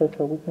cameras. Okay,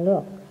 so we can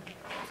go.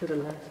 To the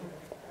last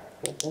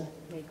one.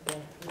 Make the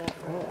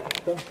left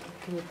right. Go.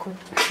 Real quick.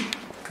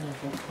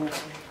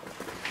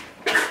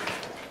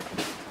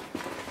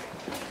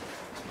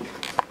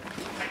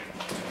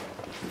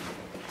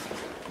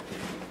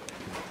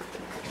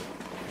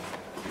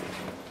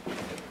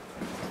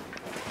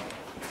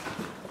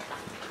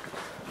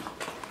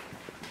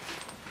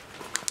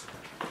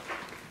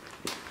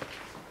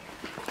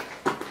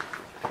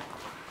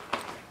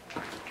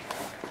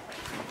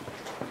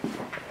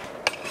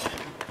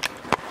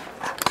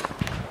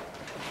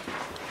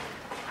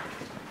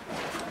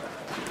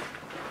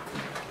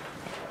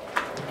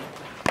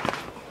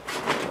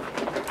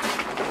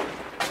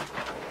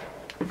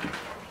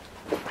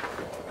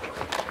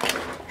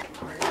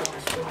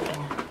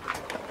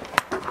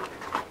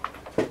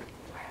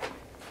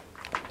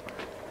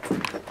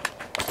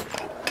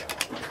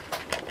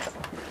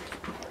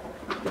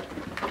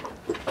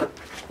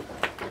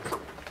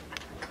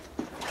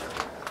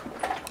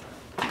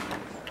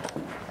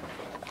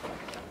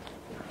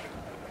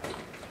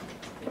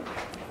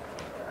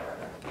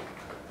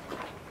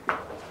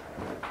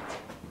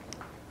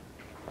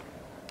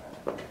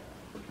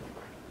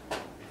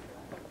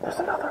 There's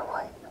another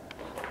light.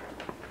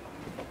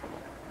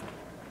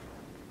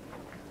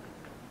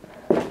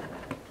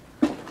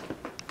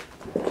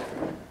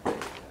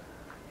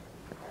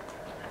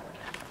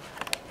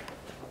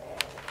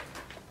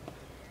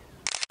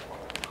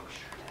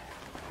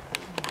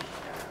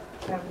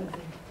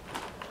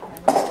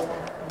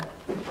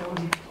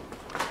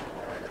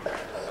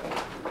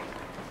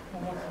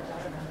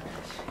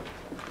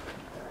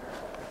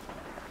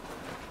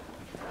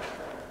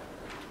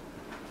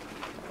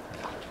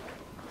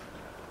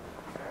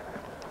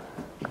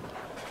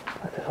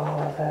 Look at all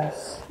of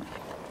this.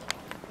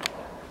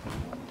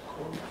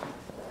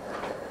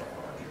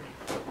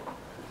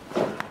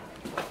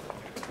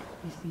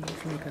 You see,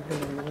 it's like a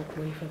little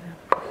walkway for them.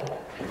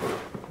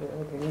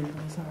 The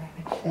windows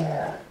already.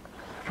 Yeah.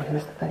 Well,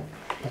 here's the thing.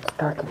 It's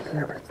dark in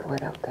here, but it's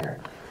light out there.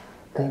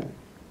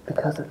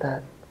 Because of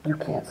that, you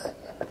can't see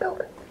in the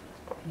building.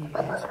 Yeah.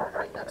 Unless we're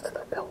right next to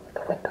the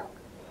window.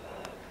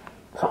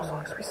 So as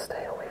long as we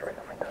stay away from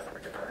the windows,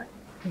 we'll be fine.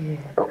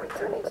 Yeah. But we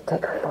do need to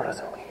take our photos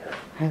over here.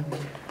 Hell yeah.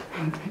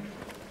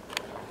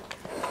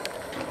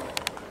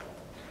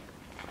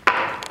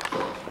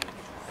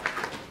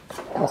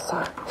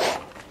 Elsa.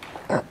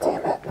 God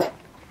damn it.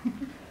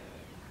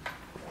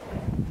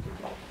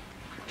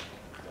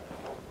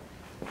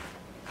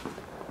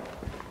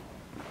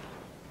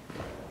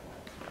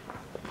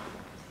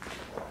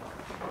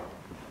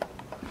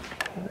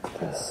 Look at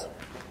this.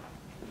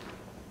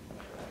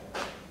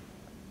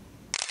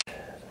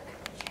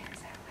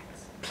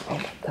 Oh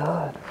my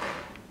God.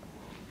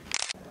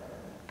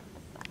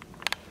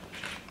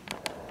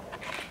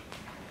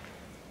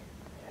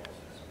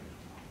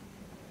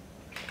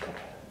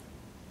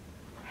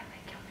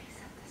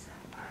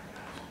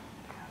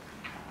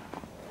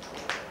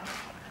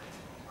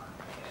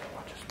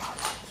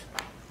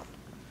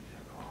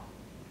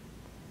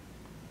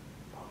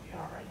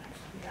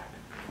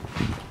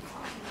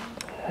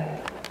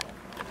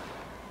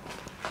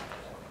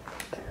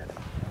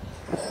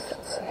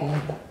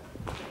 Insane.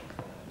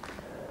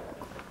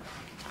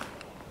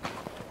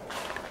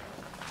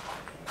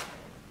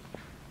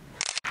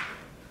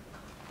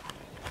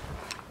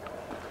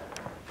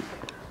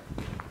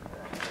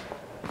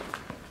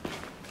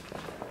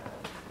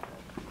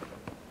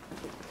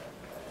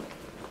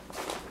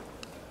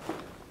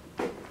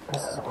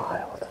 This is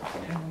wild.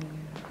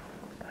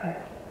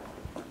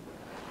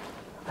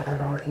 I don't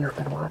know if you've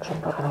been watching,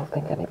 but I don't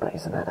think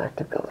anybody's in that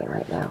active building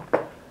right now,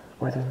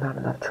 where there's not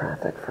enough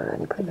traffic for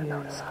anybody to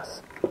notice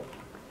us.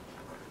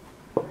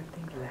 I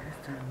think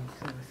last time we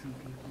saw some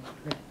people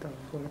left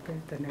over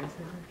walking, the nurses.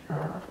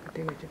 But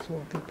they were just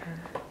walking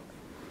past.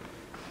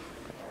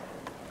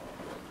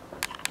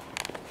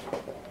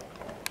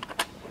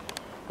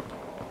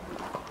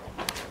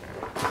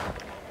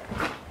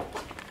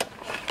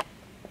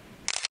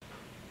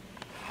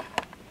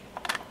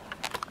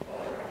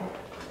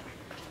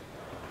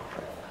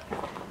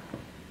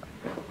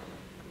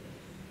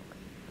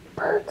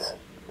 Birds.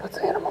 That's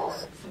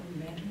animals. So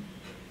many.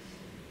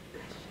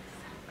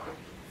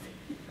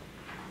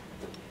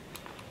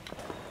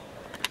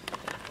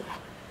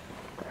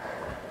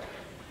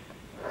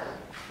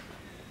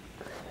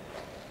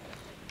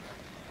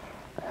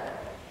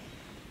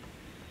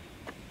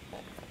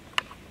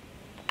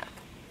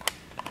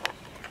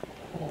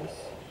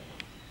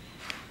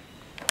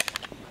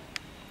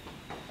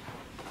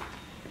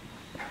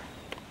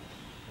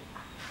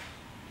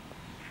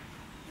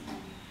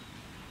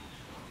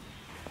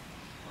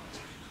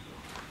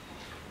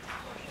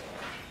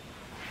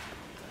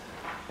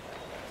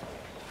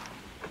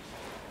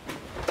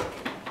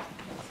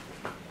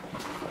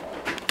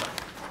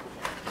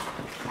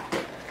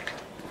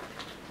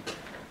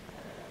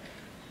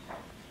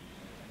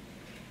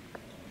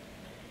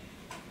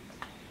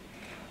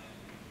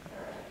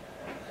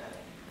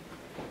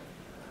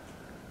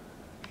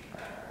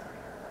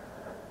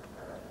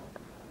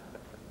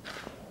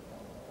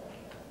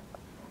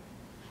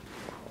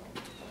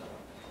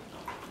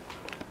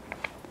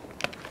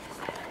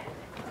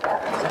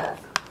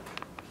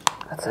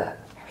 That's it.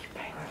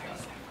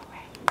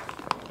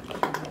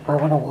 I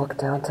want to walk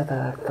down to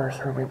the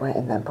first room we went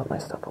and then put my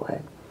stuff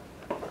away.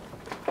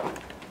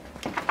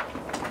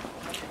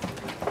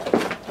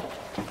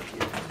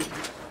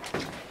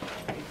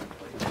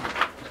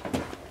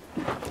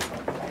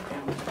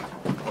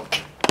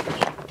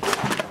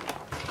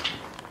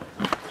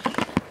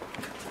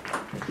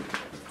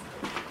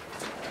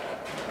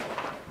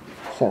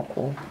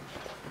 Exactly.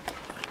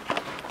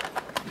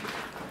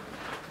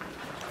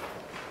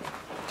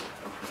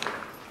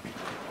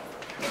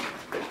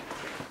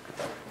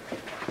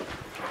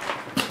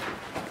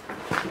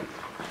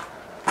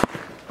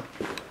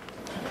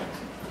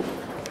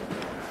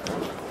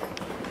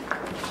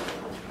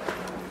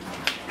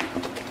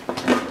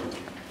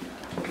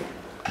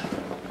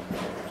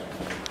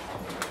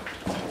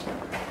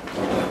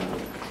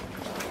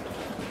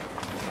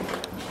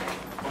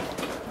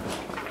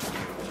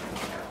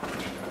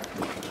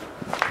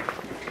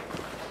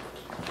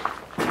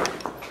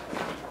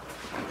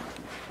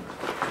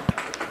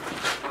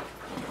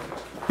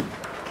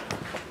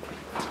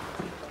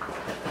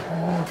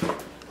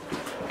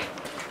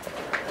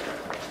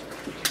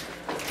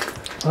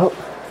 Oh,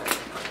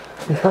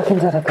 we fucking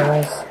did it,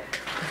 guys.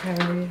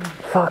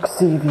 Fuck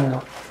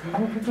Seaview. Was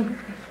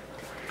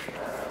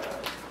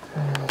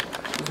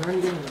there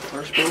anything in the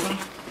first building?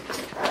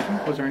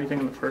 Was there anything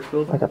in the first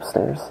building? Like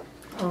upstairs.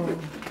 Oh, I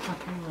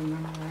can't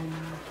remember right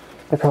now.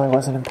 It probably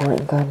wasn't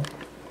important then.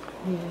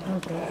 Yeah,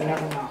 okay. You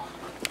never know.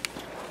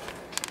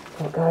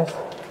 Well, guys,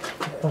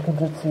 we fucking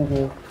did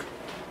Seaview.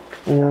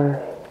 We are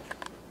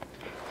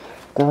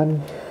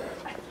done.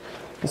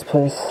 This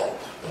place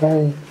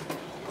very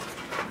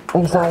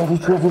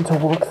anxiety-driven to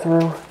walk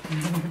through.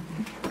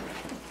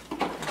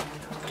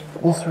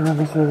 This room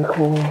is really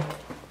cool.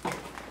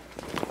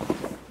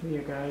 Yeah,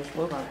 guys,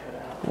 we're about to head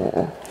out.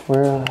 Yeah,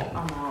 we're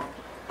I'm out.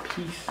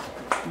 Peace.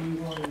 See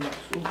you on the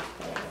next one.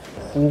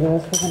 see you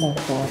guys for the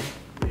next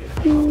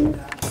one.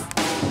 Yeah.